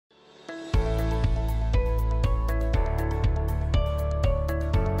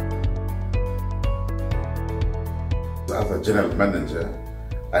as a general manager,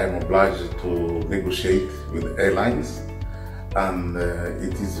 I am obliged to negotiate with airlines, and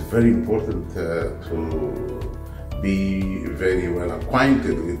it is very important to be very well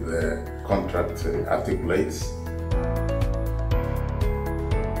acquainted with the contract articulates.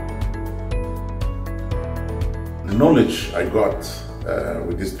 The knowledge I got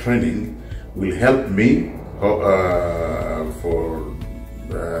with this training will help me for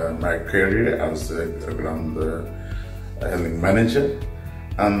my career as a ground handling manager,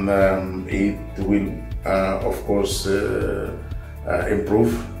 and it will of course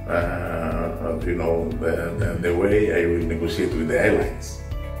improve the way I will negotiate with the airlines.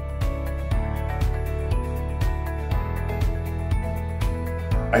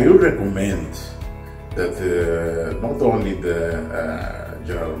 I would recommend that not only the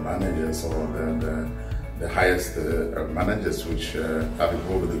general managers or the highest managers which are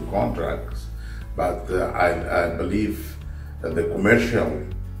involved in contracts, but I believe that the commercial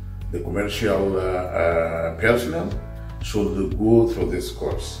personnel should go through this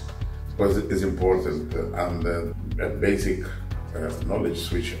course, because it is important, and basic knowledge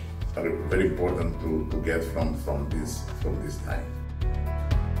which are very important to get from this time.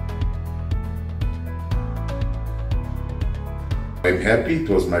 I'm happy. It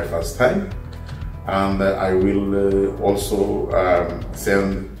was my first time, and I will also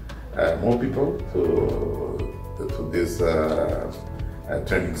send more people to this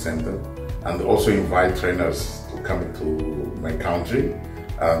training center, and also invite trainers to come to my country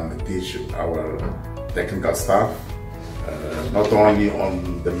and teach our technical staff not only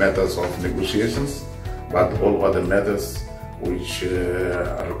on the matters of negotiations, but all other matters which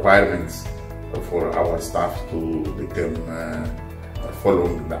are requirements for our staff to become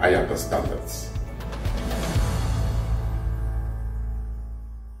following the IATA standards.